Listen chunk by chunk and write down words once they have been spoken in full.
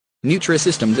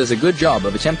Nutrisystem does a good job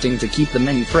of attempting to keep the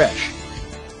menu fresh.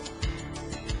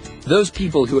 Those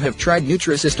people who have tried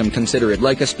Nutrisystem consider it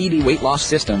like a speedy weight loss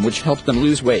system which helped them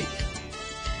lose weight.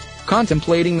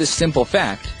 Contemplating this simple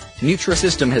fact,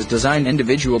 Nutrisystem has designed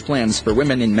individual plans for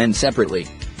women and men separately.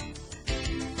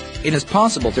 It is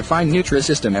possible to find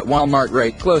Nutrisystem at Walmart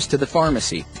right close to the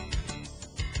pharmacy.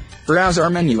 Browse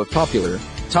our menu of popular,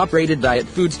 top-rated diet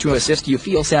foods to assist you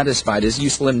feel satisfied as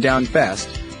you slim down fast.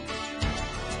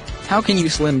 How can you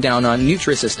slim down on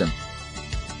Nutrisystem?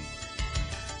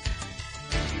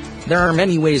 There are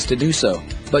many ways to do so,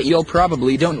 but you'll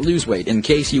probably don't lose weight in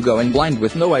case you go in blind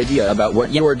with no idea about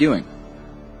what you're doing.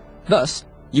 Thus,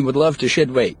 you would love to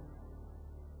shed weight.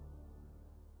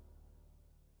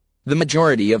 The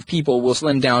majority of people will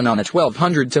slim down on a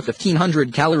 1200 to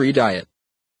 1500 calorie diet.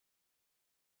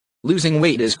 Losing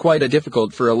weight is quite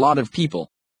difficult for a lot of people.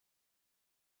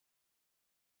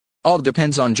 All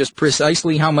depends on just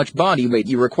precisely how much body weight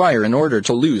you require in order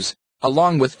to lose,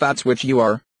 along with fats which you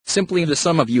are, simply the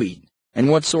sum of you eat, and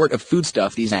what sort of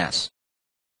foodstuff these as.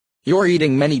 You're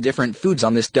eating many different foods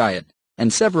on this diet,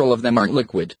 and several of them aren't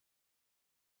liquid.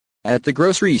 At the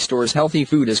grocery stores, healthy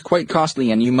food is quite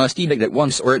costly and you must eat it at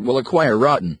once or it will acquire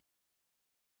rotten.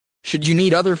 Should you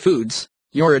need other foods,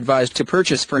 you're advised to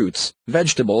purchase fruits,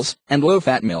 vegetables, and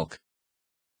low-fat milk.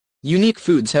 Unique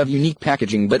foods have unique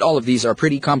packaging, but all of these are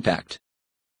pretty compact.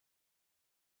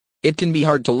 It can be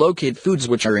hard to locate foods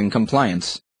which are in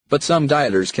compliance, but some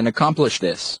dieters can accomplish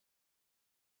this.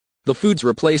 The foods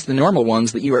replace the normal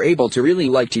ones that you are able to really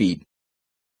like to eat.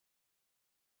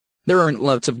 There aren't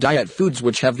lots of diet foods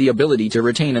which have the ability to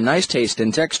retain a nice taste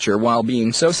and texture while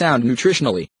being so sound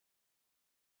nutritionally.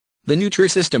 The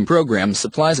Nutrisystem program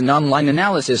supplies an online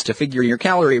analysis to figure your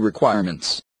calorie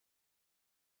requirements.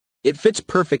 It fits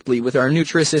perfectly with our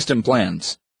Nutrisystem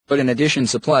plans, but in addition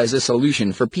supplies a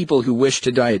solution for people who wish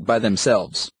to diet by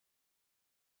themselves.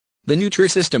 The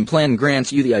Nutrisystem plan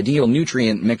grants you the ideal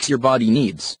nutrient mix your body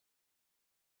needs.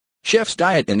 Chef's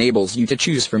Diet enables you to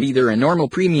choose from either a normal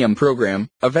premium program,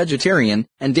 a vegetarian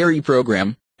and dairy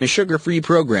program, a sugar-free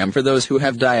program for those who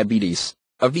have diabetes,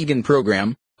 a vegan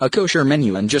program, a kosher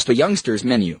menu, and just a youngster's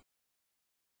menu.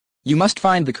 You must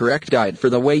find the correct diet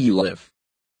for the way you live.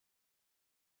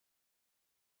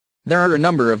 There are a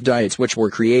number of diets which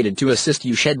were created to assist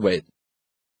you shed weight.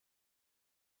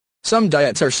 Some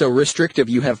diets are so restrictive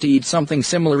you have to eat something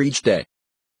similar each day.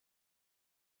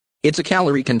 It's a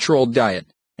calorie-controlled diet,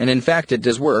 and in fact it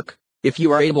does work, if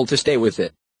you are able to stay with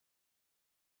it.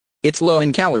 It's low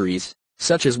in calories,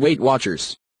 such as Weight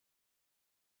Watchers.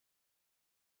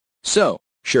 So,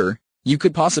 sure, you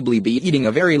could possibly be eating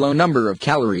a very low number of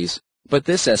calories, but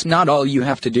this is not all you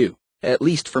have to do, at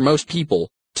least for most people,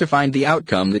 to find the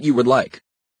outcome that you would like.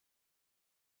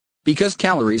 Because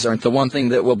calories aren't the one thing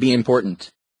that will be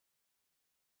important.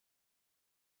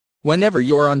 Whenever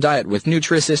you're on diet with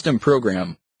Nutrisystem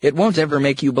program, it won't ever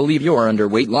make you believe you're under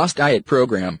weight loss diet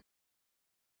program.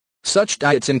 Such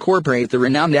diets incorporate the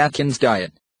renowned Atkins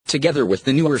diet, together with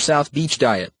the newer South Beach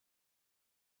diet.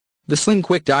 The Slim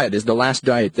Quick diet is the last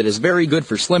diet that is very good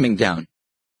for slimming down.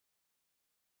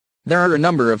 There are a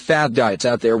number of fad diets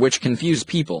out there which confuse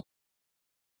people.